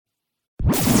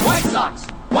White Sox!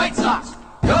 White Sox!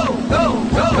 Go, go, go,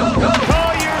 go, go!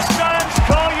 Call your sons,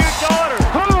 call your daughters.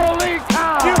 Holy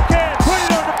cow! You can put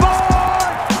it on the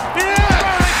board.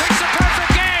 Yeah! It's a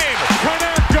perfect game.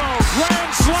 Konecko,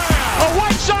 grand slam. A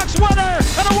White Sox winner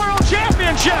and a world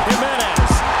championship.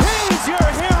 Jimenez, he's your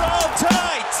hero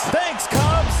tonight. Thanks,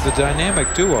 Cubs. The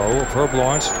dynamic duo of Herb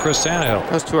Lawrence and Chris Tannehill.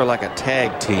 Those two are like a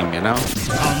tag team, you know?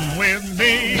 Come with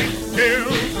me to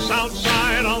the south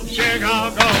side of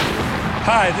Chicago.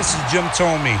 Hi, this is Jim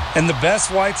Thome, and the best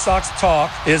White Sox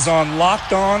talk is on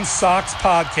Locked On Sox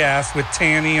podcast with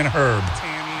Tanny and Herb.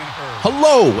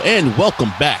 Hello, and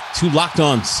welcome back to Locked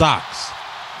On Sox.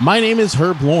 My name is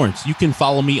Herb Lawrence. You can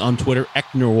follow me on Twitter,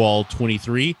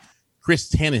 Ecknerwall23. Chris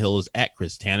Tannehill is at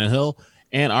Chris Tannehill,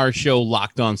 and our show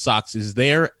Locked On Sox is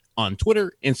there on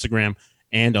Twitter, Instagram,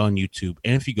 and on YouTube.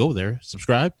 And if you go there,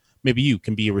 subscribe. Maybe you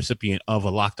can be a recipient of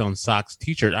a Locked On Sox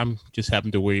t-shirt. I'm just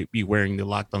happen to be wearing the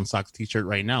Locked On Sox t-shirt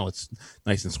right now. It's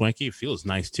nice and swanky. It feels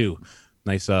nice, too.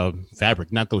 Nice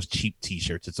fabric, not those cheap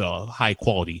t-shirts. It's a high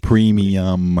quality.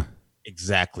 Premium.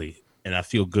 Exactly. And I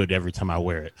feel good every time I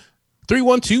wear it.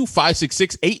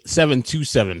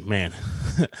 312-566-8727. Man,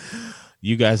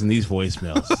 you guys in these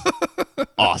voicemails.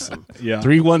 Awesome. Yeah.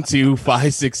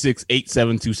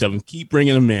 312-566-8727. Keep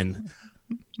bringing them in.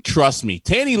 Trust me,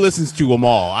 Tanny listens to them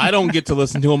all. I don't get to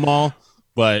listen to them all,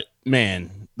 but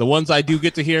man, the ones I do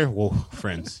get to hear, whoa,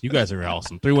 friends, you guys are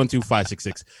awesome.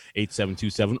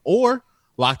 312-566-8727 or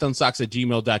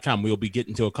lockedonsox@gmail.com. We'll be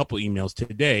getting to a couple emails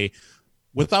today.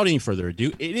 Without any further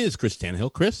ado, it is Chris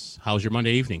Tannehill. Chris, how's your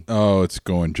Monday evening? Oh, it's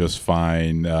going just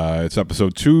fine. It's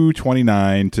episode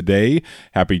 229 today.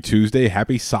 Happy Tuesday.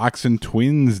 Happy Sox and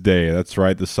Twins Day. That's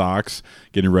right, the Sox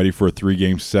getting ready for a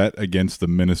 3-game set against the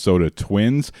Minnesota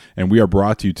Twins. And we are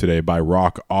brought to you today by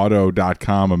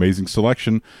RockAuto.com. Amazing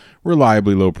selection,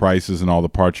 reliably low prices, and all the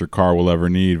parts your car will ever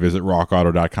need. Visit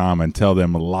RockAuto.com and tell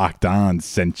them Locked On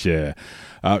sent you.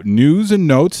 News and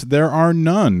notes, there are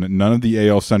none. None of the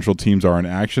AL Central teams are in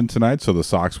action tonight, so the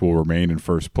Sox will remain in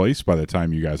first place by the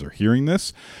time you guys are hearing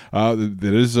this.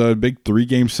 There is a big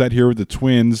 3-game set here with the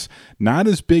Twins. Not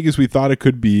as big as we thought it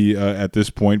could be at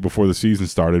this point before the season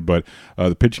started, but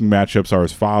the pitching matchups are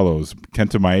as follows.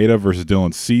 Kenta Maeda versus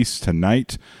Dylan Cease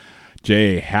tonight.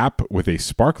 J.A. Happ with a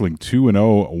sparkling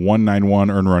 2-0, 191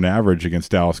 earned run average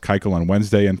against Dallas Keuchel on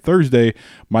Wednesday. And Thursday,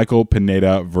 Michael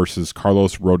Pineda versus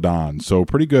Carlos Rodon. So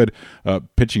pretty good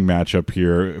pitching matchup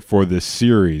here for this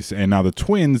series. And now the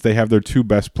Twins, they have their 2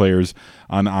 best players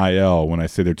on IL. When I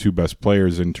say their 2 best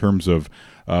players in terms of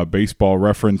baseball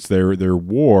reference, their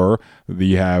WAR,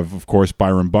 you have, of course,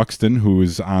 Byron Buxton, who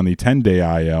is on the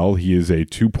 10-day IL. He is a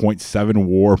 2.7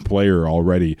 WAR player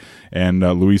already. And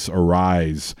Luis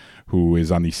Arraez, who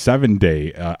is on the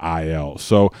 7-day IL.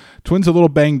 So Twins a little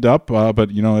banged up,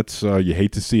 but you know, it's you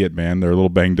hate to see it, man. They're a little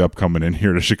banged up coming in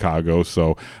here to Chicago,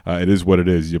 so it is what it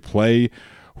is. You play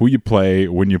who you play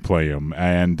when you play them.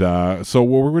 And so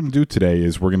what we're going to do today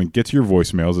is we're going to get to your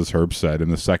voicemails, as Herb said, in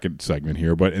the second segment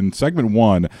here. But in segment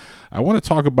 1, I want to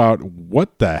talk about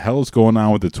what the hell is going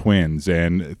on with the Twins.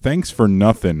 And thanks for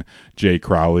nothing, Jay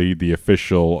Crowley, the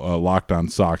official Locked On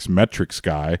Sox metrics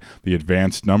guy, the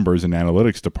advanced numbers and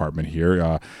analytics department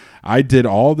here. I did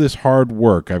all this hard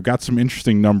work. I've got some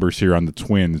interesting numbers here on the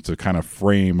Twins to kind of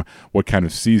frame what kind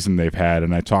of season they've had.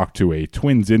 And I talked to a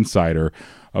Twins insider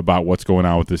about what's going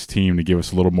on with this team to give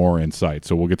us a little more insight.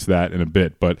 So we'll get to that in a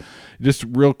bit. But just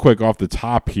real quick off the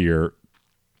top here,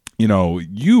 you know,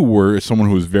 you were someone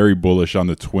who was very bullish on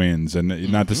the Twins,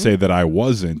 and not to say that I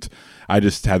wasn't. I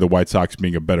just had the White Sox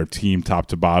being a better team top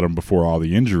to bottom before all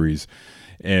the injuries.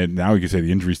 And now you can say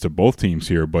the injuries to both teams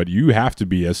here, but you have to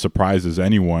be as surprised as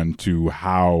anyone to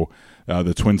how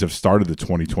the Twins have started the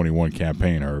 2021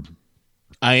 campaign, Herb.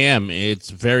 I am. It's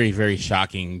very, very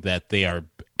shocking that they are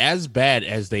as bad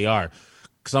as they are.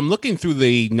 Because I'm looking through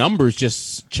the numbers,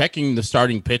 just checking the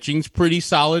starting pitching's pretty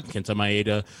solid. Kenta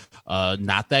Maeda,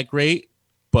 not that great,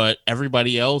 but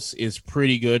everybody else is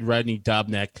pretty good. Rodney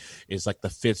Dobnak is like the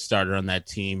 5th starter on that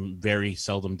team. Very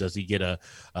seldom does he get a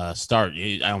start.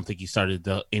 I don't think he started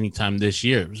anytime this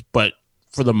year. But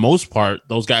for the most part,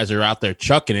 those guys are out there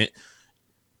chucking it.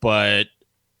 But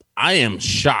I am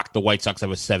shocked the White Sox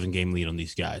have a 7-game lead on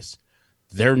these guys.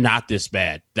 They're not this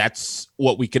bad. That's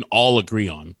what we can all agree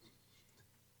on.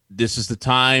 This is the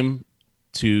time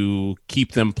to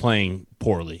keep them playing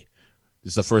poorly.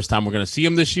 This is the first time we're going to see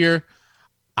them this year.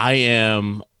 I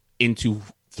am into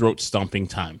throat stomping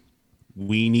time.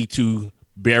 We need to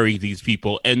bury these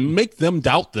people and make them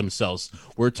doubt themselves.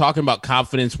 We're talking about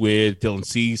confidence with Dylan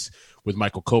Cease, with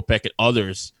Michael Kopech and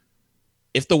others.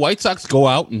 If the White Sox go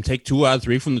out and take 2 out of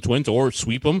 3 from the Twins or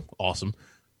sweep them, awesome.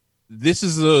 this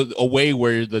is a way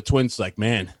where the Twins like,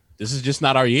 man, this is just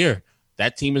not our year.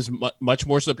 That team is much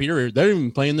more superior. They're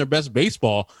even playing their best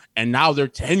baseball, and now they're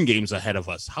 10 games ahead of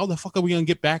us. How the fuck are we going to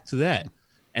get back to that?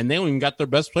 And they don't even got their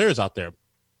best players out there.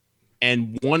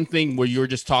 And one thing where you were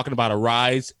just talking about a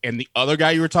rise, and the other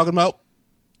guy you were talking about,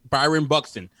 Byron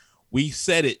Buxton. We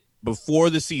said it before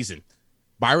the season.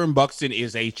 Byron Buxton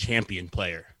is a champion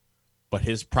player, but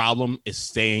his problem is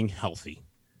staying healthy.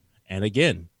 And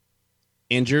again,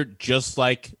 injured just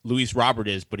like Luis Robert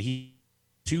is, but he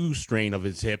 2 strain of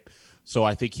his hip. So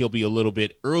I think he'll be a little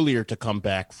bit earlier to come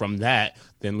back from that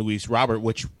than Luis Robert,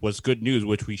 which was good news,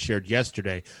 which we shared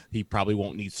yesterday. He probably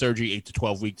won't need surgery 8 to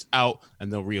 12 weeks out,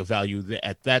 and they'll reevaluate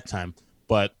at that time.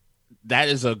 But that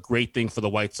is a great thing for the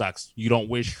White Sox. You don't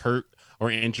wish hurt or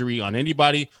injury on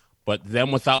anybody, but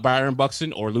them without Byron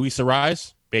Buxton or Luis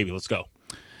Ariz, baby, let's go.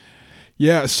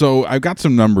 Yeah, so I've got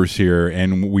some numbers here,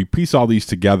 and we piece all these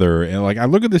together. And like, I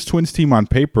look at this Twins team on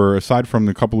paper. Aside from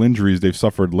the couple injuries they've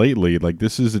suffered lately, like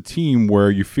this is a team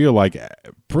where you feel like,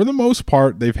 for the most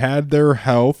part, they've had their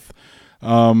health.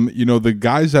 The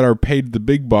guys that are paid the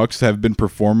big bucks have been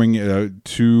performing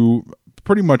to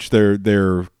pretty much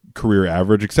their career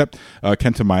average, except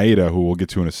Kenta Maeda, who we'll get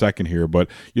to in a second here. But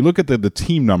you look at the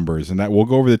team numbers, and that we'll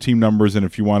go over the team numbers, and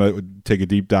if you want to take a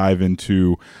deep dive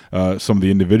into some of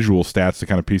the individual stats to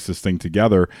kind of piece this thing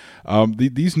together,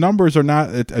 these numbers are not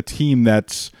a team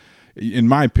that's, in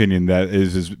my opinion, that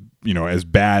is as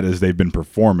bad as they've been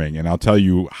performing. And I'll tell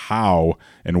you how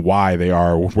and why they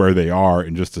are where they are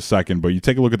in just a second. But you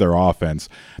take a look at their offense.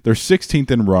 They're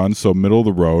 16th in runs, so middle of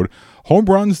the road. Home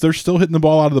runs, they're still hitting the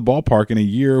ball out of the ballpark in a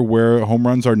year where home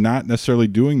runs are not necessarily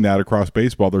doing that across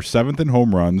baseball. They're 7th in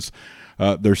home runs.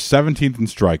 They're 17th in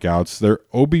strikeouts. They're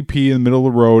OBP in the middle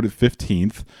of the road at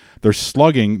 15th. They're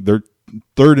slugging. They're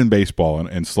 3rd in baseball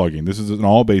and slugging. This is an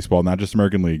all baseball, not just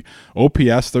American League.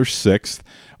 OPS, they're 6th.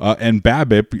 And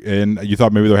BABIP, and you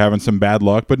thought maybe they're having some bad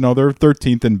luck, but no, they're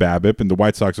 13th in BABIP, and the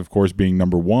White Sox, of course, being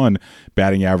number 1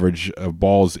 batting average of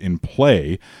balls in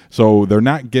play. So they're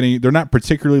not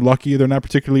particularly lucky, they're not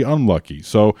particularly unlucky.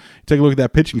 So take a look at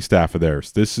that pitching staff of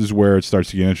theirs. This is where it starts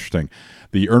to get interesting.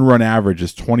 The earned run average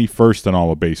is 21st in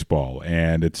all of baseball,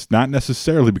 and it's not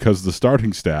necessarily because of the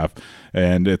starting staff,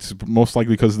 and it's most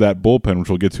likely because of that bullpen, which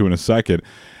we'll get to in a second.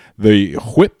 The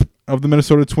whip of the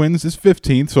Minnesota Twins is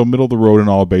 15th, so middle of the road in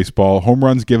all of baseball. Home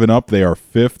runs given up, they are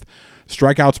 5th.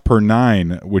 Strikeouts per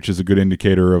 9, which is a good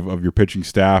indicator of your pitching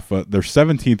staff, they're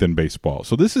 17th in baseball.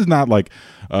 So this is not like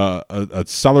a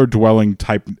cellar-dwelling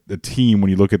type team when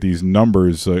you look at these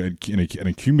numbers in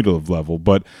a cumulative level,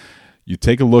 but you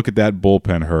take a look at that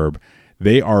bullpen, Herb.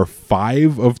 They are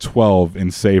 5 of 12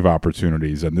 in save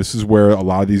opportunities, and this is where a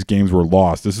lot of these games were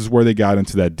lost. This is where they got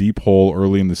into that deep hole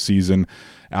early in the season.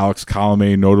 Alex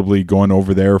Colomé notably going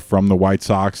over there from the White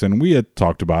Sox, and we had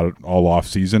talked about it all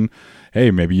offseason. Hey,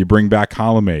 maybe you bring back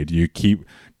Colomé. Do you keep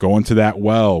going to that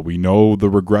well? We know the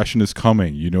regression is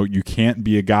coming. You can't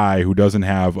be a guy who doesn't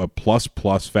have a plus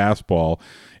fastball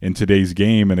in today's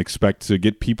game and expect to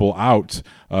get people out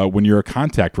when you're a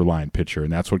contact-reliant pitcher,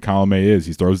 and that's what Colomé is.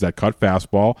 He throws that cut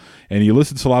fastball, and he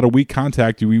elicits a lot of weak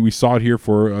contact. We saw it here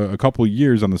for a couple of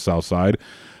years on the South Side,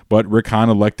 but Rick Hahn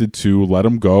elected to let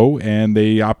him go, and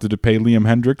they opted to pay Liam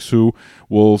Hendriks, who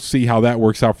we'll see how that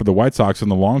works out for the White Sox in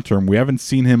the long term. We haven't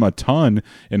seen him a ton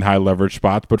in high-leverage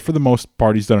spots, but for the most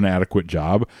part, he's done an adequate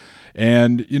job.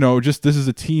 And, just this is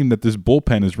a team that this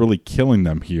bullpen is really killing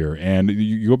them here. And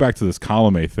you go back to this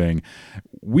Colomé thing.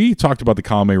 We talked about the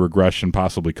Colomé regression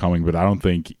possibly coming, but I don't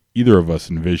think either of us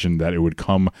envisioned that it would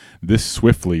come this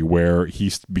swiftly, where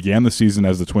he began the season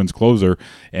as the Twins closer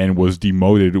and was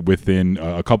demoted within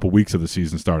a couple weeks of the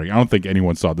season starting. I don't think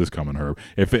anyone saw this coming, Herb.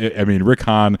 Rick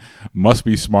Hahn must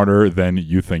be smarter than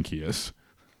you think he is.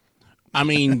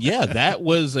 Yeah, that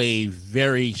was a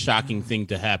very shocking thing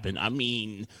to happen.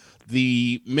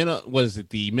 The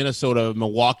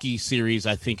Minnesota-Milwaukee series,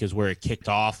 I think, is where it kicked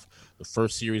off, the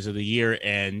first series of the year,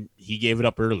 and he gave it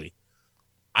up early.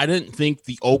 I didn't think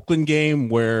the Oakland game,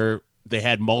 where they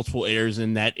had multiple errors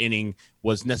in that inning,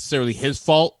 was necessarily his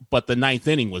fault, but the 9th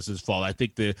inning was his fault. I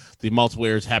think the multiple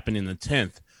errors happened in the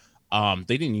 10th.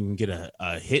 They didn't even get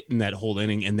a hit in that whole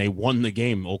inning, and they won the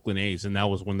game, Oakland A's, and that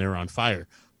was when they were on fire.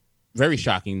 Very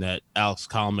shocking that Alex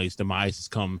Colomé's demise has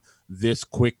come this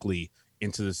quickly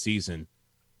into the season.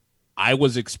 I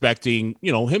was expecting,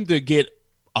 him to get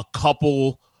a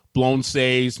couple blown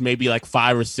saves, maybe like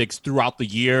 5 or 6 throughout the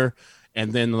year,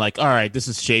 and then all right, this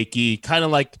is shaky, kind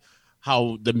of like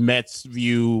how the Mets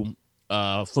view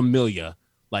Familia.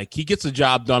 Like, he gets the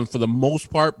job done for the most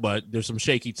part, but there's some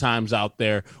shaky times out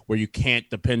there where you can't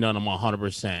depend on him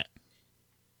 100%.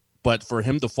 But for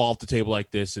him to fall off the table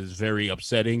like this is very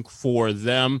upsetting for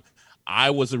them. I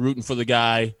was rooting for the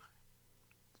guy,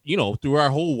 through our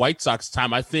whole White Sox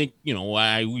time. I think,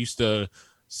 I used to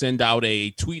send out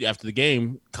a tweet after the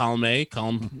game, column A,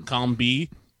 column B.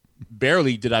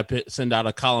 Barely did I send out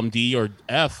a column D or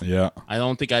F. Yeah. I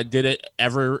don't think I did it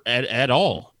ever at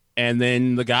all. And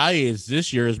then the guy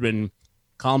this year has been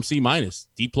column C minus,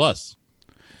 D plus.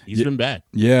 He's been bad.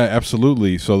 Yeah,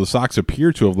 absolutely. So the Sox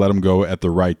appear to have let him go at the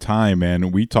right time,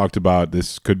 and we talked about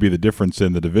this could be the difference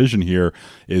in the division here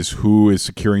is who is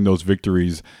securing those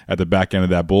victories at the back end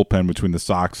of that bullpen between the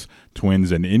Sox,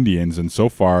 Twins, and Indians. And so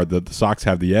far, the Sox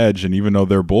have the edge, and even though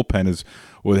their bullpen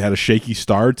they had a shaky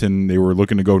start and they were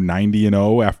looking to go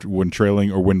 90-0 after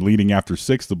when leading after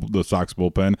 6, the Sox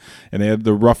bullpen, and they had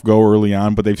the rough go early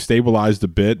on, but they've stabilized a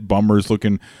bit. Bummer's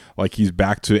looking like he's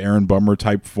back to Aaron Bummer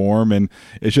type form, and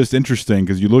it's just interesting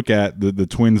because you look at the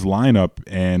Twins lineup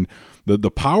and the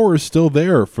power is still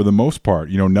there for the most part.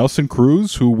 Nelson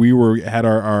Cruz, who we had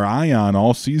our eye on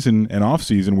all season and off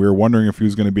season, we were wondering if he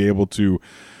was going to be able to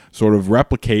sort of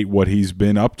replicate what he's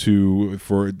been up to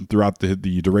throughout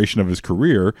the duration of his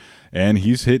career, and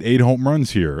he's hit 8 home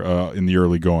runs here in the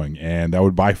early going, and that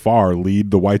would by far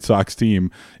lead the White Sox team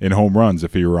in home runs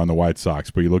if he were on the White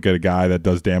Sox. But you look at a guy that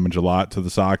does damage a lot to the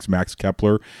Sox, Max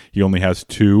Kepler, he only has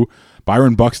 2.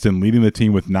 Byron Buxton leading the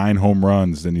team with 9 home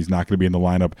runs, and he's not going to be in the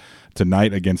lineup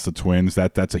tonight against the Twins.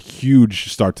 That's a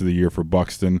huge start to the year for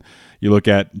Buxton. You look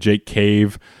at Jake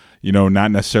Cave, not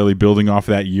necessarily building off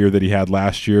that year that he had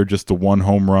last year, just the 1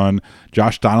 home run.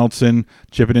 Josh Donaldson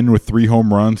chipping in with 3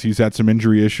 home runs. He's had some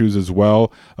injury issues as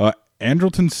well.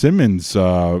 Andrelton Simmons,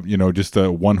 just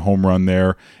a 1 home run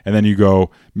there. And then you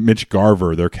go Mitch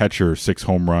Garver, their catcher, 6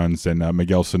 home runs, and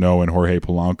Miguel Sano and Jorge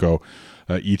Polanco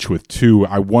each with 2.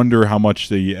 I wonder how much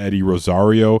the Eddie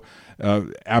Rosario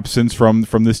absence from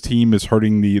this team is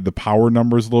hurting the power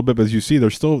numbers a little bit, but as you see, they're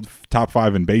still top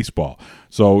 5 in baseball.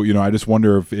 So, I just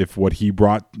wonder if what he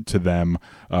brought to them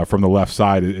from the left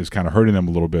side is kind of hurting them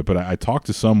a little bit. But I talked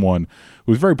to someone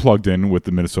who's very plugged in with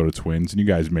the Minnesota Twins, and you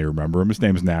guys may remember him. His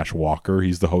name is Nash Walker.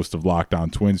 He's the host of Locked On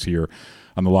Twins here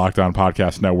on the Locked On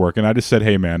Podcast Network. And I just said,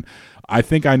 hey, man, I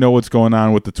think I know what's going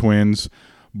on with the Twins.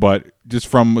 But just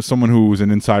from someone who's an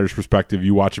insider's perspective,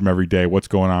 you watch them every day, what's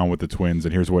going on with the Twins,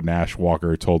 and here's what Nash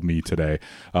Walker told me today.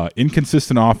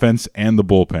 Inconsistent offense and the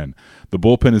bullpen. The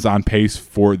bullpen is on pace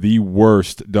for the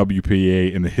worst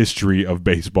WPA in the history of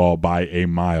baseball by a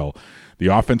mile. The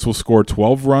offense will score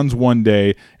 12 runs one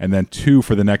day and then 2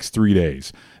 for the next 3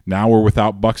 days. Now we're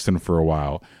without Buxton for a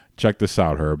while. Check this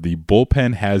out, Herb. The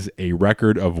bullpen has a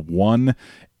record of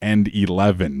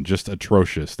 1-11, just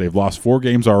atrocious. They've lost 4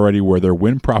 games already where their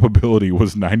win probability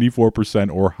was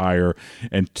 94% or higher,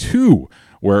 and 2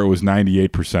 where it was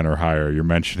 98% or higher. You're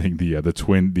mentioning the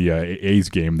A's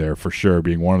game there for sure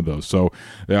being one of those. So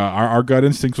our gut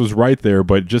instincts was right there,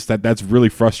 but just that's really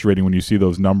frustrating when you see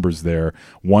those numbers there.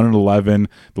 1-11,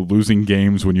 the losing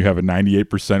games when you have a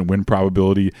 98% win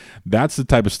probability. That's the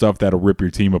type of stuff that'll rip your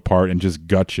team apart and just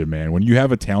gut you, man. When you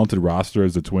have a talented roster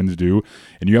as the Twins do,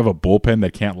 and you have a bullpen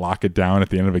that can't lock it down at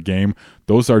the end of a game,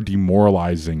 those are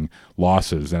demoralizing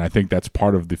losses, and I think that's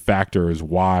part of the factor is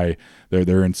why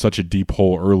they're in such a deep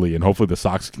hole early, and hopefully the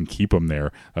Sox can keep them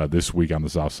there this week on the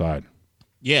South Side.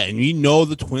 Yeah, and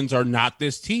the Twins are not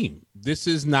this team. This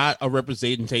is not a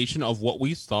representation of what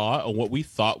we saw or what we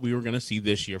thought we were going to see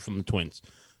this year from the Twins.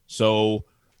 So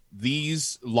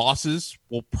these losses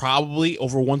will probably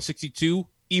over 162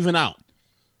 even out.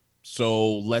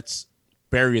 So let's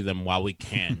bury them while we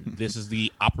can. This is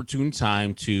the opportune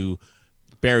time to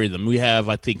bury them. We have,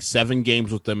 I think, 7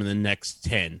 games with them in the next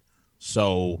 10.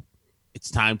 So it's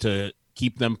time to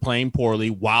keep them playing poorly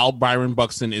while Byron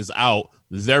Buxton is out,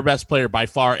 their best player by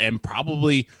far, and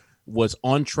probably was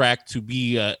on track to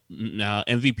be an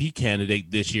MVP candidate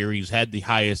this year. He's had the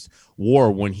highest WAR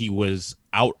when he was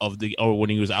when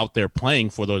he was out there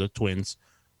playing for the Twins.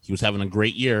 He was having a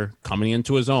great year coming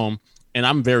into his own, and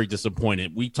I'm very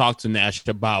disappointed. We talked to Nash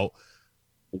about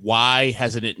why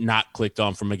hasn't it not clicked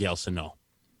on for Miguel Sano.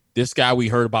 This guy we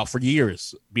heard about for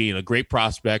years, being a great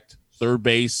prospect, third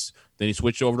base, then he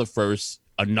switched over to first,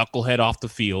 a knucklehead off the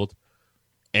field,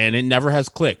 and it never has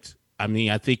clicked. I mean,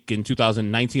 I think in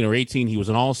 2019 or 18, he was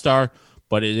an all-star,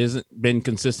 but it hasn't been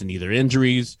consistent, either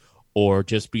injuries or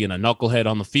just being a knucklehead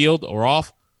on the field or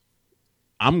off.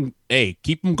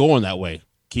 Keep him going that way.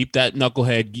 Keep that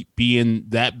knucklehead being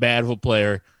that bad of a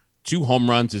player. 2 home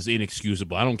runs is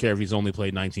inexcusable. I don't care if he's only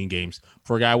played 19 games.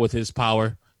 For a guy with his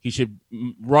power, he should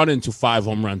run into 5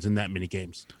 home runs in that many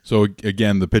games. So,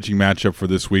 again, the pitching matchup for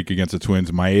this week against the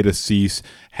Twins, Maeda, Cease,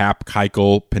 Happ,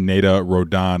 Keuchel, Pineda,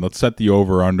 Rodon. Let's set the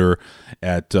over-under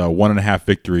at 1.5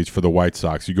 victories for the White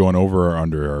Sox. You going over or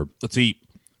under? Let's eat.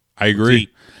 I agree.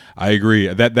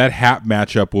 That Happ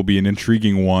matchup will be an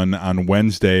intriguing one on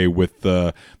Wednesday with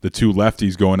the two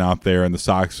lefties going out there, and the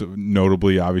Sox,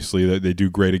 notably, obviously, they do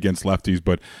great against lefties,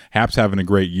 but Happ's having a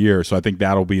great year, so I think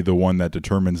that'll be the one that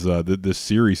determines this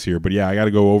series here. But yeah, I got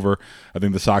to go over. I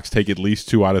think the Sox take at least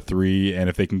 2 out of 3, and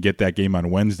if they can get that game on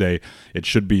Wednesday, it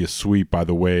should be a sweep. By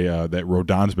the way, that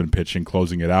Rodon's been pitching,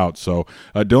 closing it out. So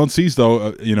Dylan Cease,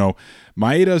 though,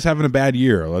 Maeda's having a bad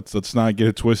year. Let's not get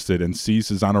it twisted, and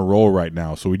Cease is on a roll right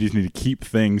now, so we just need to keep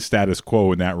things status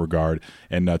quo in that regard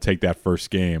and take that first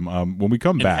game. When we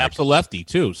come back, Happ's a lefty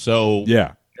too, so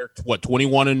yeah, what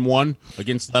 21-1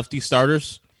 against lefty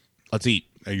starters? Let's eat.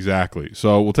 Exactly.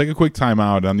 So we'll take a quick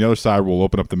timeout. On the other side, we'll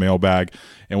open up the mailbag,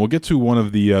 and we'll get to one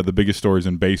of the biggest stories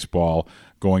in baseball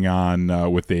going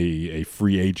on with a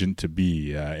free agent to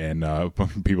be, and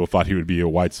people thought he would be a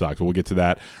White Sox. But we'll get to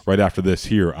that right after this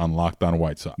here on Locked On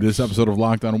White Sox. This episode of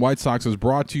Locked On White Sox is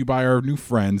brought to you by our new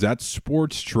friends at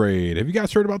Sports Trade. Have you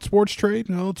guys heard about Sports Trade?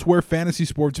 Well, it's where fantasy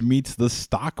sports meets the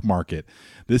stock market.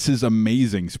 This is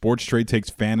amazing. Sports Trade takes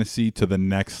fantasy to the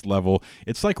next level.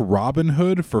 It's like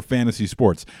Robinhood for fantasy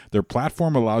sports. Their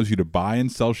platform allows you to buy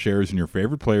and sell shares in your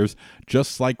favorite players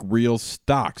just like real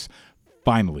stocks.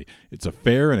 Finally, it's a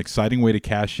fair and exciting way to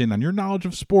cash in on your knowledge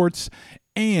of sports,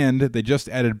 and they just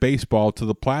added baseball to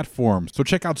the platform. So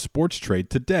check out Sports Trade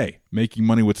today. Making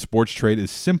money with Sports Trade is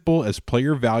simple as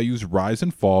player values rise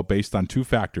and fall based on 2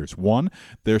 factors. 1,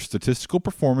 their statistical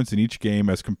performance in each game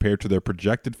as compared to their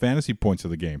projected fantasy points of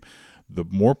the game. The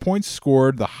more points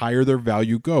scored, the higher their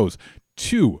value goes.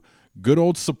 2, good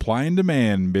old supply and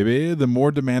demand, baby. The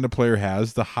more demand a player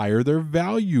has, the higher their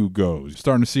value goes.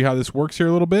 Starting to see how this works here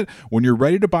a little bit? When you're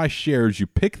ready to buy shares, you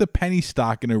pick the penny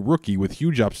stock in a rookie with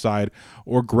huge upside,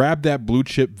 or grab that blue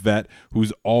chip vet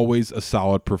who's always a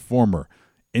solid performer.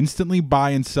 Instantly buy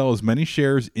and sell as many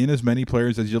shares in as many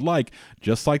players as you like,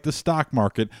 just like the stock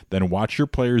market, then watch your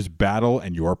players battle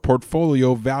and your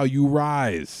portfolio value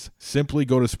rise. Simply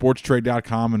go to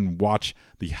sportstrade.com and watch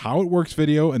the How It Works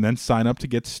video and then sign up to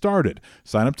get started.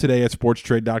 Sign up today at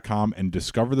sportstrade.com and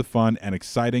discover the fun and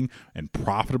exciting and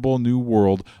profitable new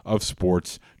world of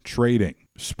sports trading.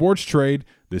 Sports Trade,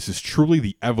 this is truly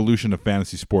the evolution of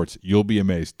fantasy sports. You'll be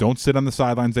amazed. Don't sit on the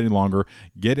sidelines any longer.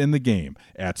 Get in the game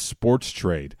at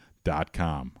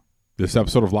sportstrade.com. This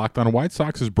episode of Locked On White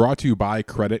Sox is brought to you by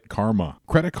Credit Karma.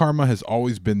 Credit Karma has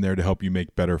always been there to help you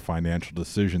make better financial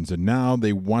decisions, and now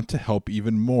they want to help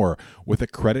even more. With a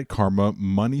Credit Karma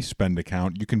money spend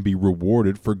account, you can be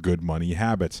rewarded for good money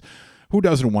habits. Who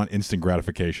doesn't want instant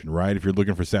gratification, right? If you're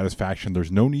looking for satisfaction,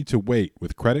 there's no need to wait.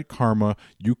 With Credit Karma,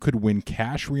 you could win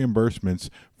cash reimbursements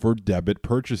for debit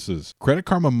purchases. Credit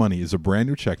Karma Money is a brand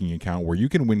new checking account where you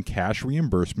can win cash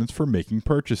reimbursements for making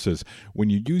purchases. When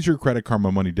you use your Credit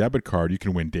Karma Money debit card, you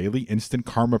can win daily instant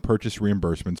Karma purchase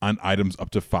reimbursements on items up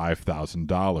to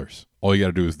 $5,000. All you got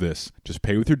to do is this. Just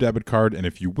pay with your debit card, and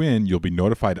if you win, you'll be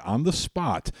notified on the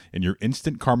spot, and your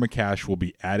instant Karma cash will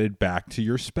be added back to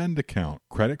your spend account.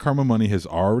 Credit Karma Money has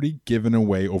already given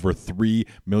away over $3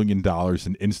 million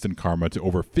in instant Karma to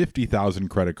over 50,000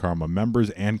 Credit Karma members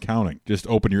and counting. Just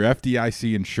open your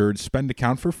FDIC-insured spend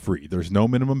account for free. There's no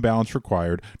minimum balance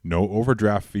required, no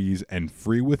overdraft fees, and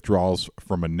free withdrawals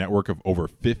from a network of over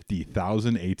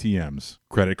 50,000 ATMs.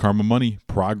 Credit Karma Money,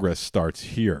 progress starts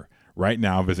here. Right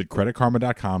now, visit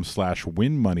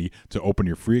creditkarma.com/winmoney to open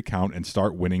your free account and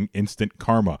start winning instant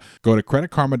karma. Go to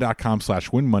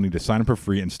creditkarma.com/winmoney to sign up for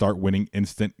free and start winning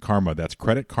instant karma. That's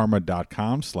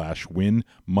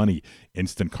creditkarma.com/winmoney.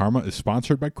 Instant Karma is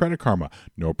sponsored by Credit Karma.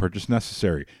 No purchase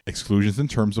necessary. Exclusions and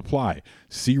terms apply.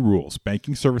 See rules.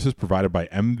 Banking services provided by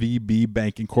MVB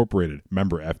Bank Incorporated.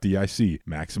 Member FDIC.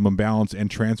 Maximum balance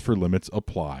and transfer limits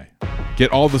apply.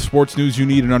 Get all the sports news you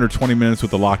need in under 20 minutes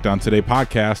with the Locked On Today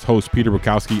podcast. Host Peter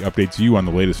Bukowski updates you on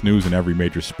the latest news in every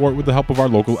major sport with the help of our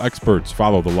local experts.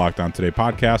 Follow the Locked On Today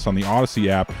podcast on the Odyssey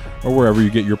app or wherever you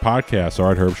get your podcasts. All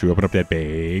right, Herb, should we open up that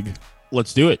bag?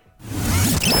 Let's do it.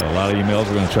 A lot of emails.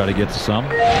 We're going to try to get to some.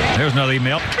 There's another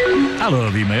email. I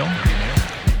love email.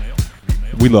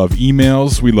 We love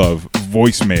emails. We love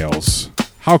voicemails.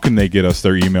 How can they get us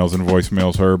their emails and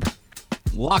voicemails, Herb?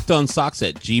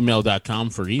 LockedOnSox@gmail.com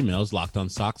for emails.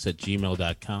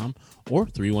 LockedOnSox@gmail.com or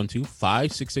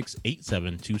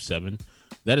 312-566-8727.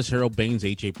 That is Harold Baines,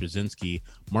 H.A. Brzezinski,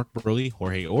 Mark Burley,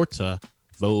 Jorge Orta,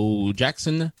 Vo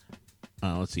Jackson,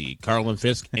 let's see, Carlin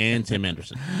Fisk and Tim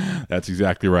Anderson. That's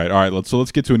exactly right. All right,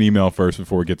 let's get to an email first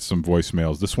before we get to some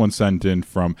voicemails. This one sent in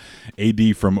from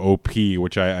AD from OP,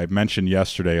 which I mentioned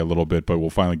yesterday a little bit, but we'll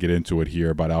finally get into it here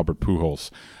about Albert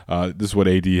Pujols. This is what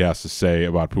AD has to say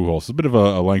about Pujols. It's a bit of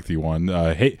a lengthy one.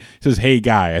 He says, "Hey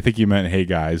guy," I think he meant "Hey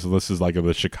guys." This is like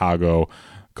the Chicago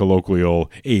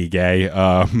colloquial "Hey guy."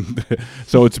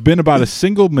 So it's been about a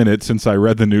single minute since I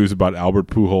read the news about Albert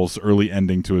Pujols' early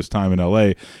ending to his time in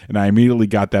LA, and I immediately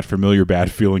got that familiar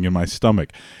bad feeling in my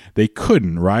stomach. They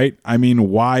couldn't, right? I mean,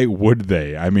 why would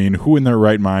they? I mean, who in their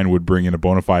right mind would bring in a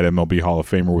bona fide MLB Hall of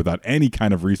Famer without any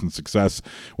kind of recent success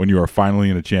when you are finally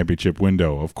in a championship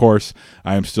window? Of course,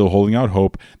 I am still holding out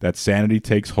hope that sanity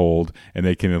takes hold and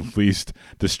they can at least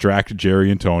distract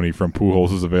Jerry and Tony from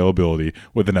Pujols' availability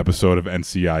with an episode of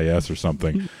NCIS or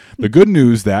something. The good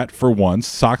news that, for once,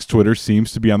 Sox Twitter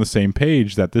seems to be on the same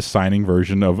page that this signing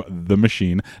version of the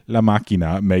machine, La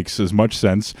Máquina, makes as much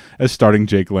sense as starting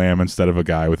Jake Lamb instead of a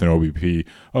guy with an OBP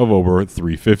of over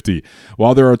 350.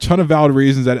 While there are a ton of valid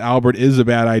reasons that Albert is a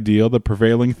bad idea, the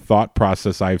prevailing thought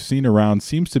process I've seen around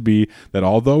seems to be that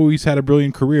although he's had a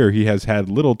brilliant career, he has had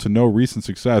little to no recent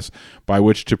success by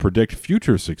which to predict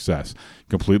future success.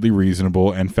 Completely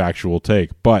reasonable and factual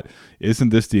take. But isn't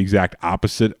this the exact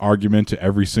opposite argument to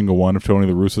every single one of Tony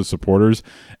La Russa's supporters?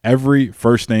 Every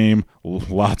first name,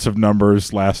 lots of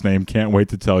numbers, last name, can't wait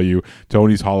to tell you,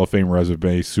 Tony's Hall of Fame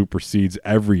resume supersedes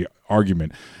every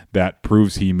argument that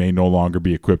proves he may no longer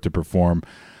be equipped to perform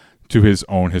to his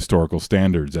own historical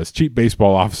standards. As chief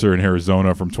baseball officer in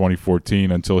Arizona from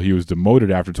 2014 until he was demoted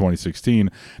after 2016,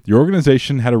 the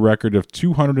organization had a record of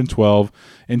 212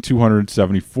 and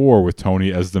 274 with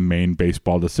Tony as the main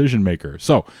baseball decision maker.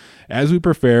 So, as we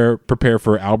prepare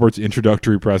for Albert's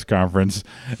introductory press conference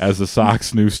as the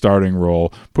Sox' new starting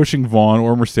role, pushing Vaughn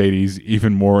or Mercedes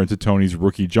even more into Tony's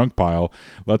rookie junk pile,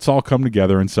 let's all come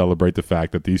together and celebrate the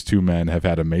fact that these two men have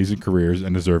had amazing careers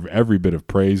and deserve every bit of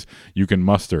praise you can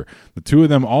muster. The two of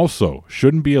them also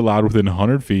shouldn't be allowed within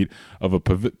 100 feet of a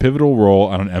pivotal role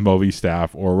on an MLB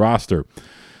staff or roster.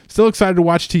 Still excited to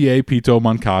watch TA, Pito,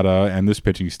 Moncada, and this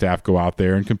pitching staff go out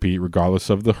there and compete regardless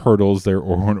of the hurdles their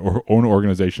own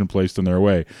organization placed in their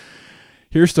way.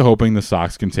 Here's to hoping the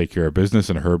Sox can take care of business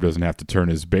and Herb doesn't have to turn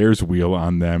his Bears wheel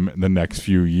on them in the next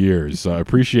few years.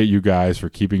 Appreciate you guys for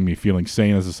keeping me feeling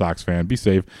sane as a Sox fan. Be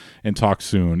safe and talk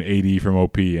soon. AD from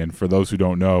OP. And for those who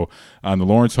don't know, on the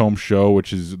Lawrence Holmes Show,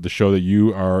 which is the show that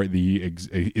you are the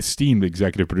esteemed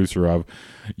executive producer of,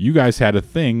 you guys had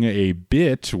a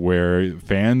bit where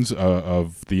fans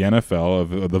of the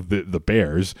NFL, of the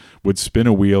Bears, would spin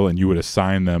a wheel and you would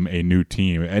assign them a new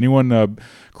team. Anyone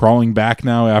crawling back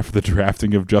now after the drafting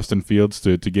of Justin Fields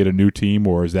to get a new team,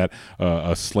 or is that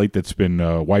a slate that's been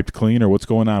wiped clean, or what's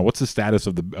going on? What's the status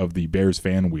of the Bears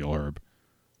fan wheel, Herb?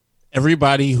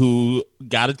 Everybody who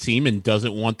got a team and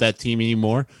doesn't want that team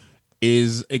anymore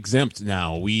is exempt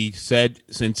now. We said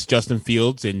since Justin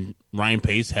Fields and Ryan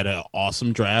Pace had an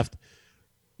awesome draft,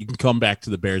 you can come back to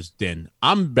the Bears den.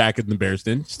 I'm back in the Bears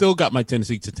den. Still got my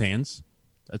Tennessee Titans.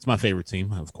 That's my favorite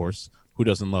team, of course. Who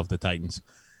doesn't love the Titans?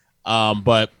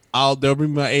 But they'll be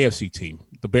my AFC team.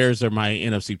 The Bears are my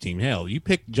NFC team. Hell, you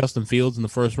picked Justin Fields in the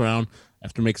first round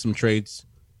after making some trades.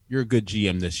 You're a good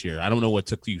GM this year. I don't know what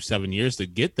took you 7 years to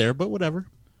get there, but whatever.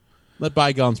 Let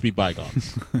bygones be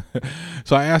bygones.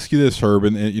 So I ask you this, Herb,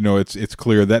 and it's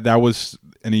clear that was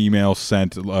an email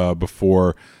sent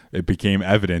before it became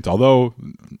evident. Although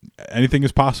anything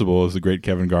is possible, as the great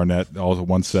Kevin Garnett also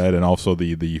once said, and also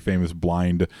the famous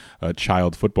blind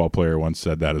child football player once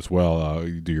said that as well.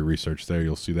 You do your research there,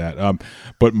 you'll see that.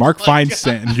 But Mark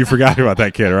Feinsand, you forgot about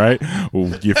that kid, right?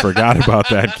 You forgot about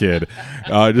that kid.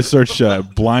 Just search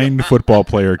blind football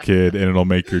player kid, and it'll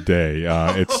make your day.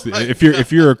 If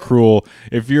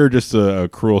you're just a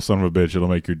cruel son of a bitch, it'll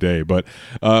make your day. But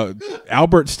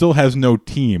Albert still has no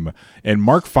team, and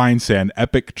Mark Feinsand,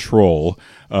 epic troll,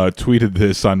 tweeted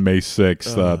this on May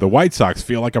 6th. The White Sox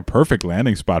feel like a perfect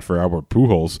landing spot for Albert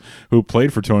Pujols, who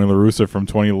played for Tony La Russa from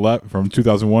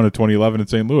 2001 to 2011 in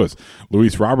St. Louis.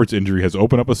 Luis Roberts' injury has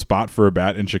opened up a spot for a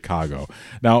bat in Chicago.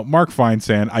 Now, Mark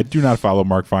Feinsand, I do not follow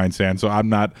Mark Feinsand, so I'm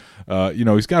not,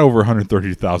 he's got over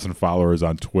 130,000 followers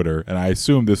on Twitter, and I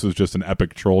assume this was just an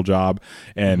epic troll job.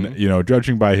 And,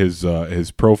 judging by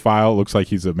his profile, it looks like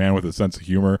he's a man with a sense of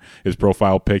humor. His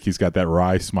profile pic, he's got that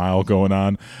wry smile going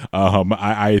on.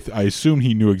 I assume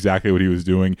he knew exactly what he was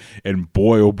doing, and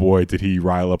boy, oh boy, did he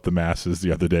rile up the masses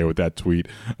the other day with that tweet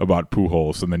about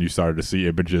Pujols. And then you started to see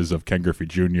images of Ken Griffey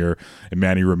Jr. and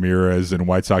Manny Ramirez in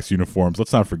White Sox uniforms.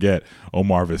 Let's not forget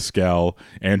Omar Vizquel,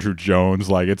 Andrew Jones.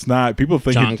 Like, it's not, people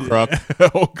think John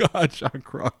Kruk. Oh God, John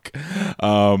Kruk.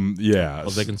 Yeah,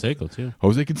 Jose Canseco too.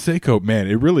 Jose Canseco, man,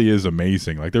 it really is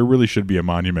amazing. Like, there really should be a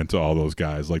monument to all those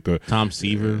guys. Like the Tom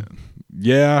Seaver.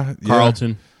 Yeah.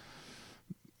 Carlton.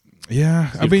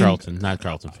 Yeah, Steve Carlton, not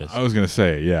Carlton Fisk. I was going to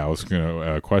say, I was going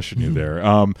to question you there.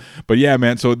 But yeah,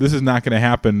 man, so this is not going to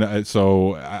happen.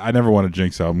 So I never want to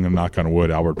jinx it. I'm going to knock on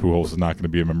wood. Albert Pujols is not going to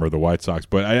be a member of the White Sox.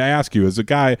 But I ask you, as a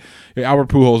guy, Albert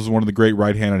Pujols is one of the great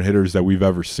right-handed hitters that we've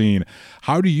ever seen.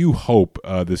 How do you hope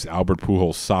this Albert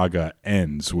Pujols saga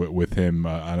ends with him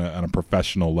on a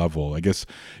professional level? I guess,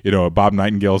 Bob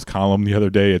Nightingale's column the other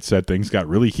day, it said things got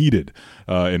really heated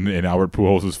in Albert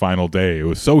Pujols' final day. It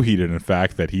was so heated, in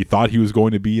fact, that he thought he was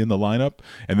going to be in the lineup,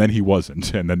 and then he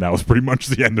wasn't. And then that was pretty much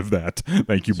the end of that.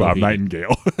 Thank you, Bob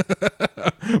Nightingale.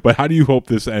 But how do you hope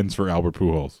this ends for Albert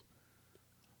Pujols?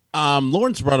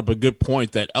 Lawrence brought up a good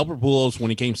point that Albert Pujols, when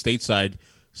he came stateside,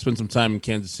 spent some time in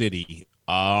Kansas City.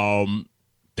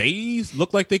 They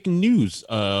look like they can use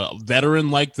a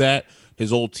veteran like that.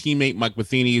 His old teammate Mike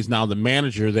Matheny is now the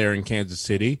manager there in Kansas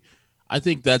City. I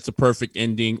think that's a perfect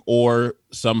ending, or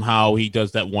somehow he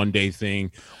does that one-day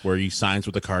thing where he signs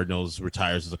with the Cardinals,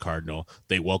 retires as a Cardinal.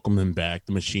 They welcome him back.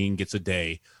 The machine gets a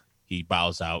day. He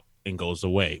bows out and goes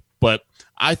away. But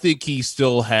I think he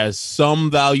still has some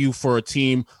value for a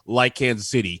team like Kansas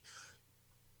City.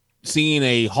 Seeing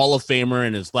a Hall of Famer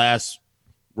in his last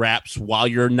raps while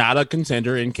you're not a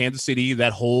contender in Kansas City,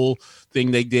 that whole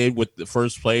thing they did with the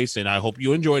first place, and I hope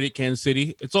you enjoyed it, Kansas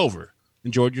City. It's over.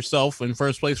 Enjoyed yourself in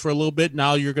first place for a little bit.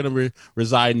 Now you're going to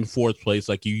reside in fourth place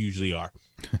like you usually are.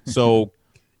 So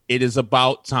it is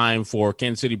about time for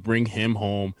Kansas City bring him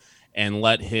home and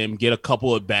let him get a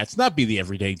couple of bats, not be the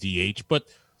everyday DH, but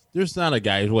there's not a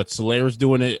guy. Soler's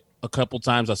doing it a couple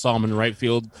times. I saw him in right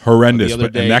field. Horrendous, the other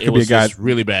day. And that could be a guy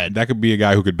really bad. That could be a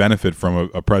guy who could benefit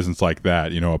from a presence like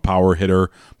that. A power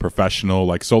hitter, professional.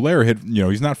 Like Soler hit.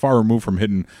 He's not far removed from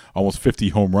hitting almost 50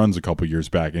 home runs a couple years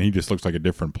back, and he just looks like a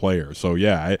different player. So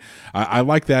yeah, I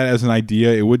like that as an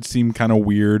idea. It would seem kind of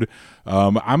weird.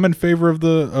 I'm in favor of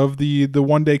the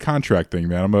 1 day contract thing,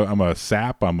 man. I'm a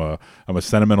sap. I'm a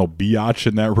sentimental biatch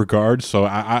in that regard. So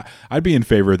I'd be in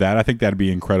favor of that. I think that'd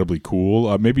be incredibly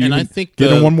cool. Maybe even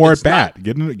getting one more at bat,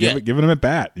 giving him at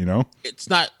bat. It's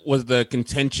not was the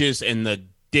contentious and the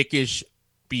dickish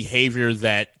behavior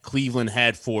that Cleveland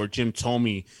had for Jim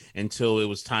Thome until it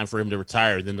was time for him to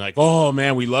retire. Then like, oh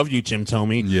man, we love you, Jim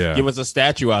Thome. Yeah, give us a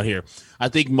statue out here. I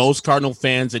think most Cardinal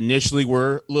fans initially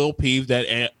were a little peeved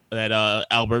that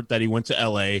Albert, that he went to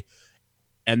LA,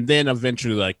 and then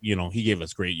eventually, he gave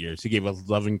us great years. He gave us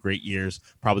 11 great years,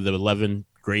 probably the 11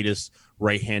 greatest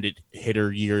right-handed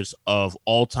hitter years of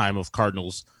all time of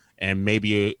Cardinals, and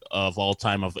maybe of all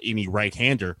time of any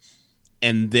right-hander.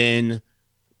 And then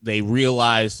they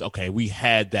realized, okay, we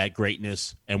had that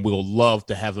greatness, and we'll love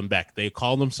to have him back. They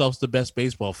call themselves the best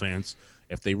baseball fans.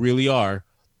 If they really are,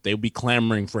 they'll be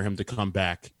clamoring for him to come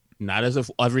back, not as an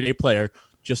everyday player,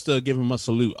 just to give him a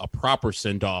salute, a proper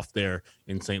send-off there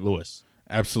in St. Louis.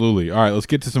 Absolutely. All right, let's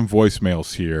get to some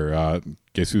voicemails here.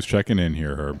 Guess who's checking in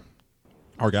here, Herb?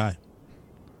 Our guy.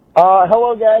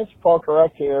 Hello, guys. Paul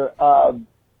Correct here.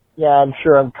 Yeah, I'm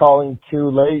sure I'm calling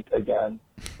too late again.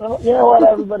 Well, you know what?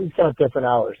 Everybody's got different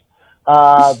hours.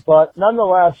 But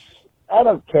nonetheless, I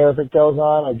don't care if it goes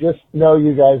on. I just know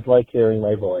you guys like hearing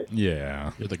my voice.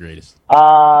 Yeah. You're the greatest.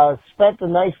 Spent a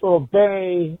nice little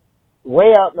day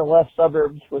way out in the west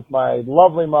suburbs with my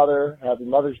lovely mother. Happy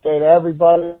Mother's Day to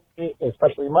everybody,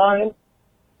 especially mine.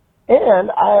 And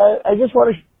I just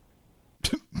want to...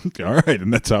 All right,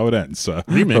 and that's how it ends.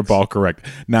 For Ball Correct.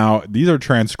 Now, these are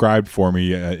transcribed for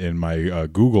me in my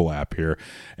Google app here,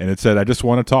 and it said, I just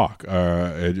want to talk,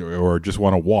 or just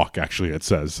want to walk, actually, it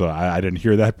says. So I didn't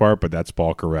hear that part, but that's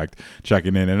Ball Correct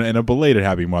checking in. And a belated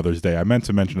Happy Mother's Day. I meant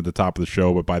to mention at the top of the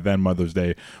show, but by then Mother's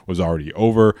Day was already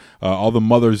over. All the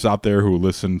mothers out there who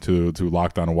listen to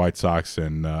Locked On White Sox,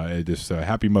 and just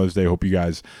Happy Mother's Day. Hope you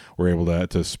guys were able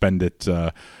to spend it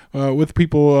with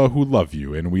people who love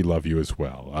you, and we love you as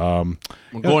well.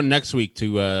 We're going next week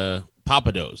to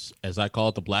Papados, as I call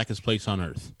it, the blackest place on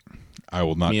earth. I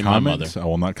will not comment. I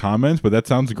will not comment, but that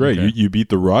sounds great. Okay. You beat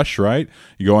the rush, right?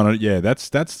 You go on. Yeah, that's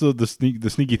the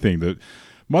sneaky thing. That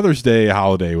Mother's Day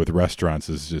holiday with restaurants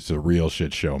is just a real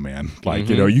shit show, man. Like,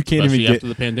 you know, you can't Especially even get after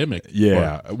the pandemic.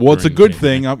 Yeah. Or Well, it's a during good the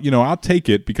thing. pandemic. I'll take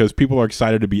it because people are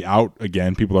excited to be out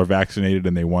again. People are vaccinated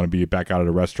and they want to be back out at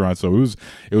a restaurant. So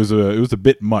it was a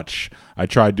bit much. I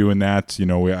tried doing that. You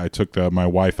know, I took my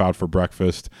wife out for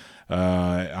breakfast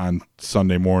on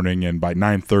Sunday morning, and by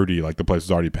 9:30, like, the place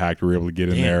was already packed. We were able to get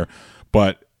in there.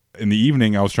 But in the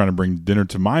evening, I was trying to bring dinner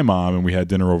to my mom, and we had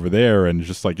dinner over there, and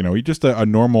just like, you know, just a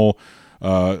normal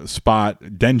spot.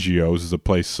 Dengio's is a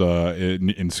place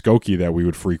in Skokie that we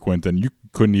would frequent, and you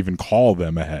couldn't even call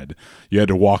them ahead. You had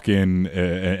to walk in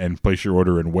and place your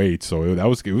order and wait. So it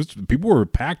was people were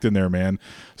packed in there, man.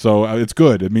 So it's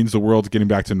good. It means the world's getting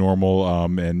back to normal,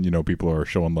 and you know, people are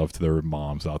showing love to their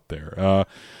moms out there.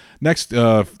 Next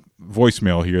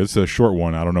voicemail here. It's a short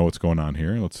one. I don't know what's going on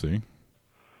here. Let's see.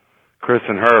 Chris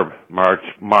and Herb, Mark.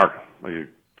 Oh, you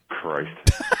Christ.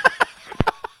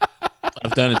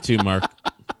 I've done it too, Mark.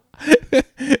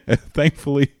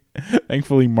 Thankfully,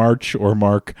 Mark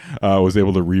was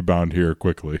able to rebound here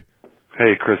quickly.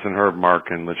 Hey, Chris and Herb,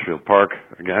 Mark in Litchfield Park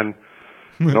again.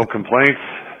 No complaints.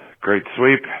 Great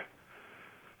sweep.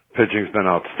 Pitching's been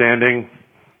outstanding.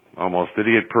 Almost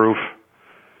idiot-proof.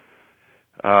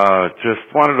 Just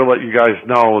wanted to let you guys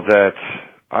know that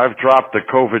I've dropped the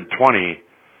COVID-20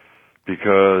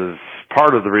 because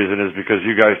part of the reason is because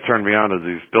you guys turned me on to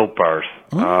these Built Bars.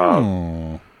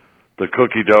 The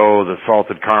cookie dough, the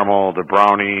salted caramel, the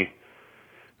brownie.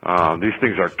 These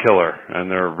things are killer, and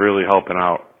they're really helping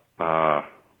out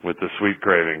with the sweet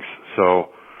cravings. So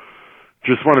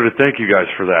just wanted to thank you guys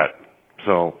for that.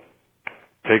 So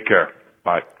take care.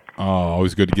 Bye. Oh,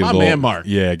 always good to give My a little, man, Mark.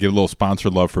 Yeah, give a little sponsor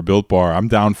love for Built Bar. I'm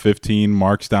down 15,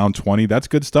 Mark's down 20. That's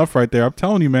good stuff right there. I'm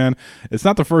telling you, man, it's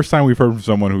not the first time we've heard from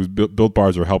someone who's Built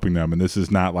Bars are helping them, and this is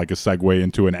not like a segue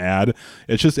into an ad.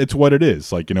 It's what it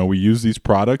is. Like, you know, we use these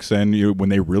products, and when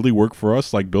they really work for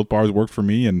us, like Built Bars worked for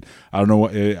me, and I don't know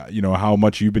how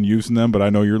much you've been using them, but I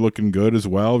know you're looking good as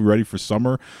well, ready for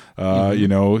summer. You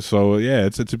know, so yeah,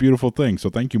 it's a beautiful thing. So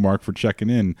thank you, Mark, for checking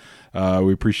in.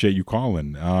 We appreciate you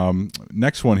calling.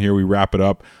 Next one here, we wrap it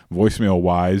up voicemail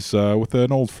wise with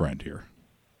an old friend here.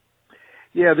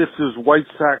 Yeah, this is White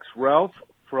Sox Ralph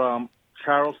from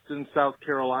Charleston, South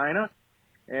Carolina,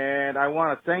 and I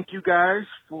want to thank you guys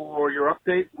for your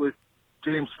update with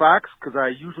James Fox, because I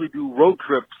usually do road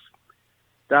trips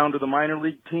down to the minor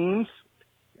league teams,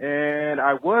 and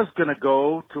I was going to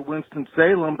go to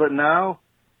Winston-Salem, but now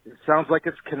it sounds like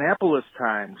it's Kannapolis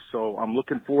time, so I'm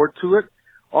looking forward to it.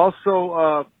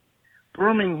 Also,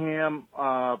 Birmingham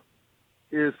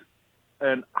is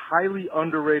a highly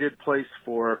underrated place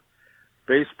for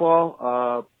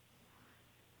baseball.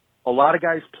 A lot of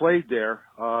guys played there,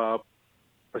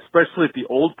 especially at the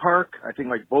old park. I think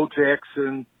like Bo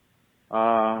Jackson,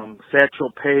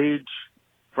 Satchel Paige,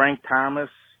 Frank Thomas.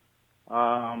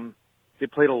 They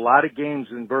played a lot of games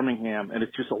in Birmingham, and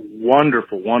it's just a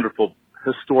wonderful, wonderful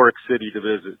historic city to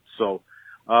visit. So,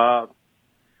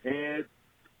 and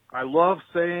I love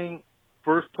saying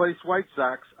first place White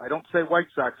Sox. I don't say White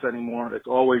Sox anymore. It's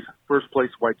always first place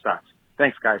White Sox.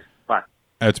 Thanks, guys. Bye.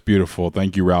 That's beautiful.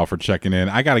 Thank you, Ralph, for checking in.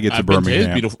 I got to get to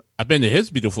Birmingham. I've been to his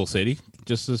beautiful city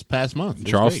just this past month.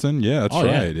 Charleston? Yeah, that's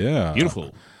right. Yeah.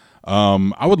 Beautiful.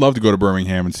 I would love to go to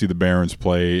Birmingham and see the Barons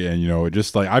play, and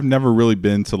just like I've never really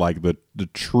been to like the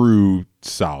true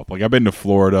South. Like I've been to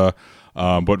Florida,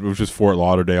 but it was just Fort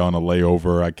Lauderdale on a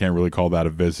layover. I can't really call that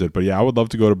a visit, but yeah, I would love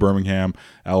to go to Birmingham,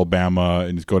 Alabama,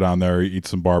 and just go down there, eat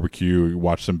some barbecue,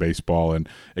 watch some baseball, and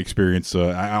experience.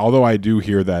 Although I do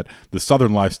hear that the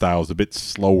Southern lifestyle is a bit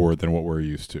slower than what we're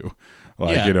used to.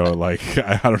 Like I don't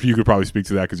know. You could probably speak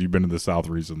to that because you've been to the South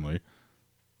recently.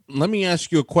 Let me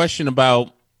ask you a question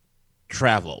about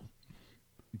travel.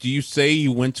 Do you say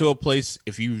you went to a place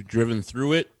if you've driven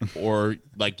through it, or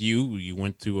like you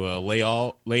went to a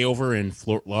layover in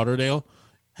Fort Lauderdale?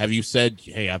 Have you said,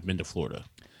 hey, I've been to Florida,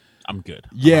 I'm good?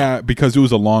 Yeah, because it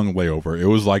was a long layover. It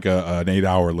was like an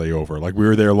 8-hour layover. Like we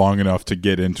were there long enough to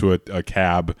get into a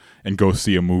cab and go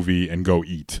see a movie and go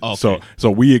eat. Okay. So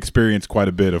we experienced quite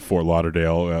a bit of Fort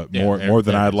Lauderdale, more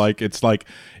than I'd like. It's like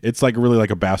really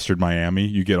like a bastard Miami.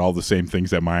 You get all the same things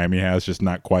that Miami has, just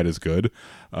not quite as good.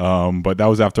 But that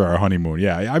was after our honeymoon.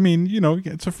 Yeah, I mean,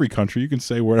 it's a free country. You can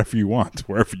say whatever you want,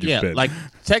 wherever you've been. Yeah, like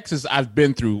Texas, I've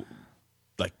been through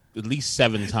like at least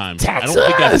 7 times. Texas! I don't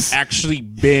think I've actually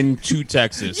been to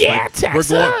Texas. Yeah, like,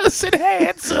 Texas, it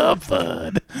had some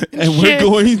fun. And we're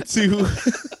going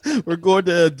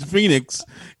to Phoenix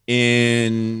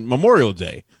in Memorial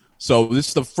Day. So this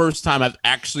is the first time I've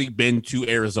actually been to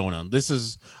Arizona.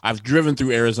 I've driven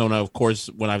through Arizona, of course,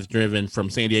 when I've driven from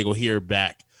San Diego here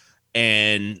back.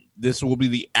 and this will be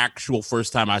the actual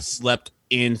first time I slept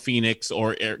in Phoenix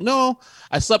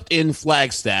I slept in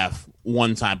Flagstaff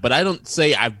one time, but I don't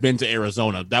say I've been to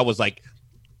Arizona. That was like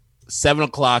 7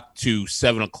 o'clock to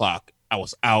 7 o'clock. I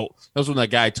was out. That was when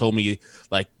that guy told me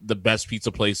like the best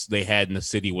pizza place they had in the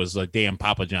city was like damn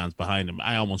Papa John's behind him.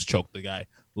 I almost choked the guy,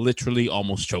 literally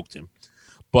almost choked him.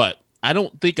 But I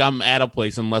don't think I'm at a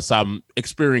place unless I'm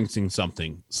experiencing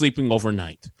something, sleeping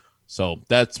overnight. So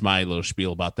that's my little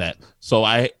spiel about that. So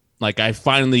I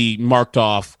finally marked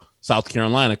off South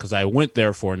Carolina because I went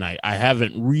there for a night. I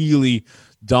haven't really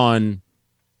done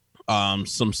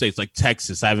some states like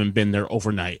Texas. I haven't been there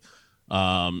overnight.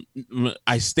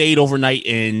 I stayed overnight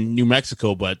in New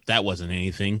Mexico, but that wasn't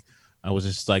anything. I was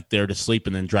just like there to sleep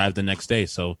and then drive the next day.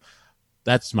 So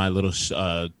that's my little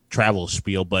travel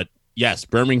spiel. But yes,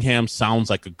 Birmingham sounds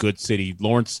like a good city.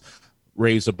 Lawrence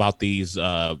raves about these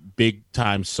big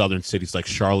time southern cities like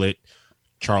Charlotte,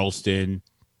 Charleston,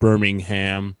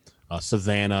 Birmingham,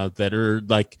 Savannah that are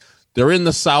like they're in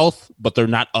the South, but they're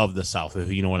not of the South,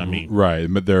 if you know what I mean. Right.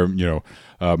 But they're,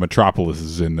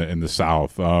 metropolises in the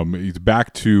South. He's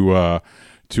back to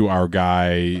our guy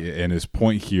and his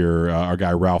point here, our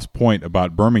guy Ralph's point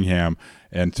about Birmingham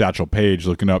and Satchel Paige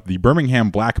looking up the Birmingham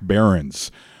Black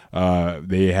Barons.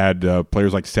 They had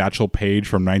players like Satchel Paige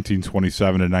from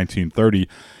 1927 to 1930,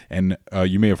 and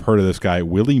you may have heard of this guy.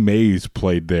 Willie Mays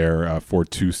played there for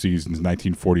 2 seasons,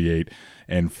 1948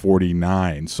 and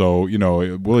 49. So,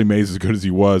 Willie Mays, as good as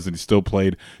he was, and he still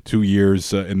played 2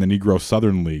 years in the Negro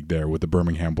Southern League there with the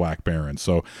Birmingham Black Barons.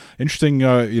 So, interesting,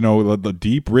 the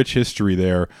deep, rich history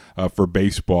there for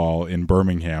baseball in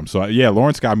Birmingham. So,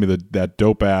 Lawrence got me that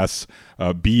dope-ass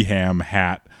B-Ham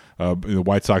hat, the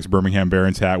White Sox Birmingham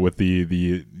Barons hat with the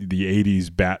 80s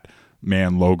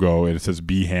Batman logo, and it says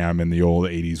B-Ham in the old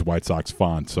 80s White Sox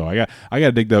font. So I got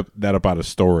to dig that up out of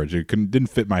storage. It didn't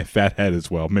fit my fat head as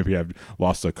well. Maybe I've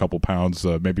lost a couple pounds.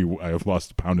 Maybe I've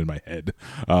lost a pound in my head.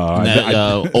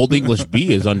 Old English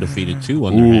B is undefeated too.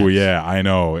 Ooh, yeah, I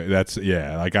know.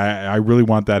 Like I really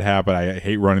want that hat, but I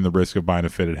hate running the risk of buying a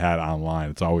fitted hat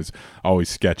online. It's always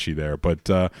sketchy there. But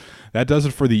that does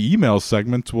it for the email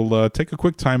segment. We'll take a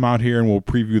quick time out here, and we'll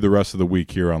preview the rest of the week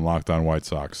here on Locked On White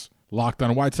Sox. Locked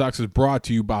On White Sox is brought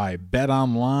to you by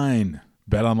BetOnline.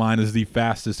 BetOnline is the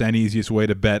fastest and easiest way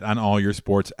to bet on all your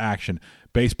sports action.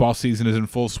 Baseball season is in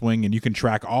full swing, and you can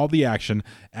track all the action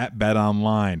at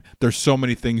BetOnline. There's so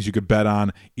many things you could bet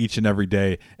on each and every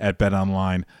day at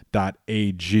betonline.ag.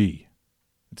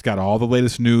 It's got all the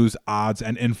latest news, odds,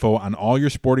 and info on all your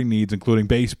sporting needs, including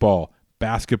baseball,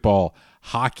 basketball,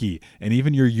 hockey, and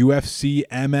even your UFC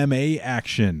MMA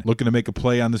action. Looking to make a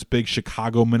play on this big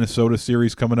Chicago-Minnesota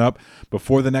series coming up?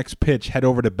 Before the next pitch, head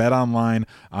over to BetOnline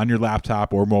on your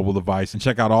laptop or mobile device and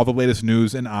check out all the latest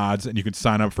news and odds, and you can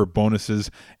sign up for bonuses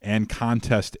and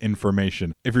contest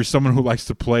information. If you're someone who likes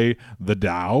to play the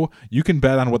Dow, you can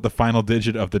bet on what the final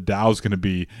digit of the Dow is going to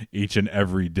be each and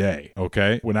every day,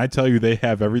 okay? When I tell you they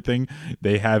have everything,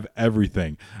 they have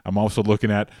everything. I'm also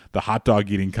looking at the hot dog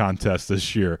eating contest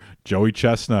this year. Joey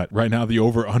Chestnut. Right now, the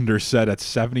over-under set at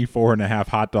 74.5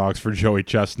 hot dogs for Joey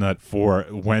Chestnut for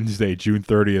Wednesday, June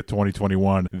 30th,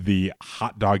 2021, the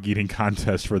hot dog eating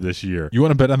contest for this year. You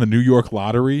want to bet on the New York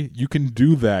lottery? You can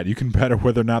do that. You can bet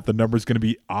whether or not the number is going to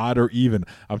be odd or even.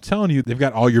 I'm telling you, they've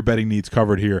got all your betting needs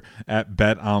covered here at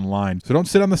BetOnline. So don't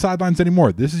sit on the sidelines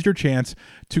anymore. This is your chance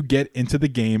to get into the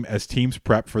game as teams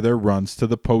prep for their runs to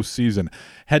the postseason.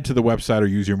 Head to the website or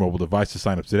use your mobile device to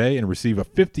sign up today and receive a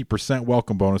 50%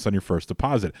 welcome bonus on your first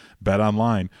deposit.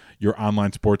 BetOnline, your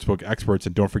online sportsbook experts,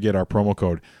 and don't forget our promo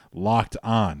code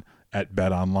LOCKEDON at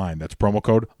BetOnline. That's promo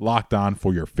code LOCKEDON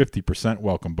for your 50%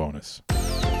 welcome bonus.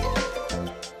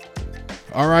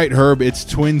 All right, Herb, it's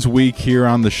Twins week here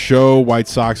on the show. White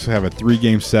Sox have a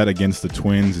 3-game set against the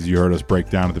Twins, as you heard us break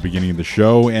down at the beginning of the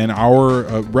show, and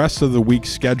our rest of the week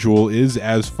schedule is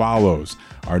as follows.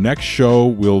 Our next show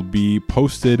will be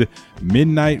posted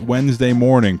midnight Wednesday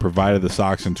morning, provided the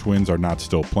Sox and Twins are not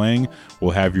still playing.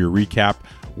 We'll have your recap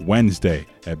Wednesday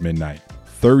at midnight,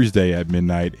 Thursday at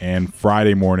midnight, and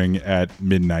Friday morning at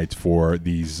midnight for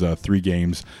these 3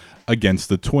 games against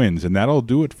the Twins, and that'll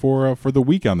do it for the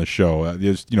week on the show.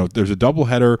 There's a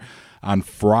doubleheader on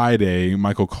Friday.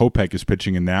 Michael Kopech is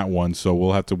pitching in that one, so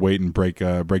we'll have to wait and break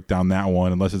down that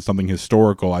one. Unless it's something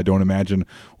historical, I don't imagine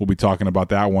we'll be talking about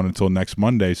that one until next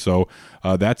Monday. So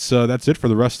that's it for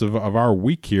the rest of our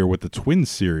week here with the Twins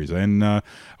series, and I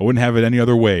wouldn't have it any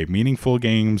other way. Meaningful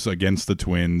games against the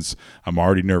Twins. I'm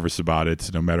already nervous about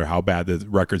it, no matter how bad the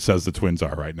record says the Twins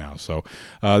are right now. So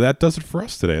that does it for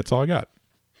us today. That's all I got.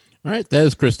 All right, that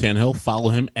is Chris Tannehill. Follow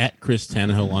him at Chris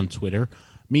Tannehill on Twitter.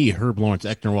 me, Herb Lawrence,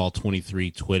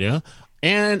 Ecknerwall23, Twitter,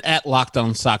 and at Locked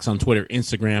On Sox on Twitter,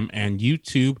 Instagram, and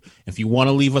YouTube. If you want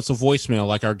to leave us a voicemail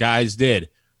like our guys did,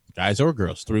 guys or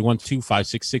girls,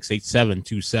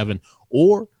 312-566-8727,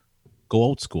 or go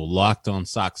old school,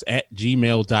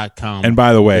 lockedonsox@gmail.com. And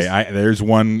by the way, there's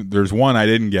one I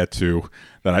didn't get to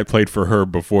that I played for her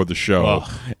before the show.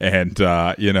 And,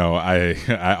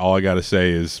 I all I got to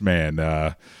say is,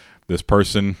 man, this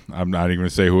person, I'm not even going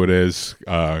to say who it is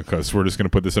because we're just going to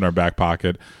put this in our back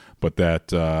pocket, but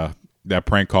that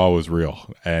prank call was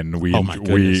real, and we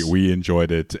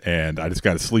enjoyed it, and I just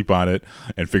got to sleep on it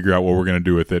and figure out what we're going to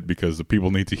do with it because the people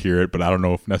need to hear it, but I don't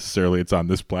know if necessarily it's on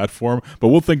this platform, but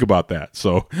we'll think about that.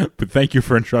 So, but thank you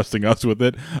for entrusting us with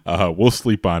it. We'll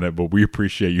sleep on it, but we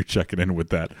appreciate you checking in with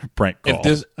that prank call.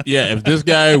 If this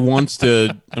guy wants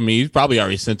to, I mean, he's probably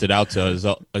already sent it out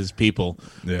to his people,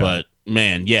 but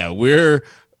man, we're,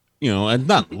 and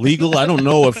not legal. I don't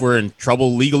know if we're in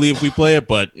trouble legally if we play it,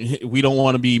 but we don't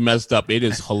want to be messed up. It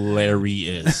is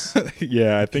hilarious.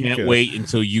 I think can't wait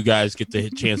until you guys get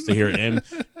the chance to hear it. And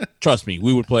trust me,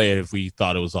 we would play it if we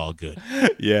thought it was all good.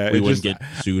 Yeah, we wouldn't get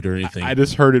sued or anything. I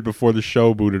just heard it before the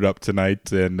show booted up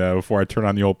tonight, and before I turn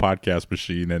on the old podcast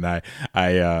machine, and I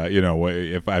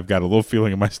if I've got a little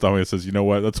feeling in my stomach that says, you know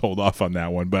what, let's hold off on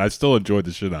that one. But I still enjoyed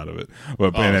the shit out of it.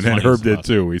 And Herb did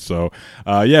too. So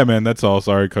man, that's all.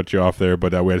 Sorry to cut you off there,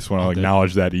 but we just want to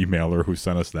acknowledge that emailer who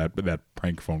sent us that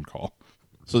prank phone call.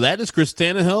 So that is Chris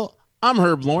Tannehill. I'm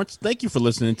Herb Lawrence. Thank you for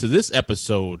listening to this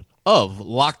episode of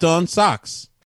Locked On Sox.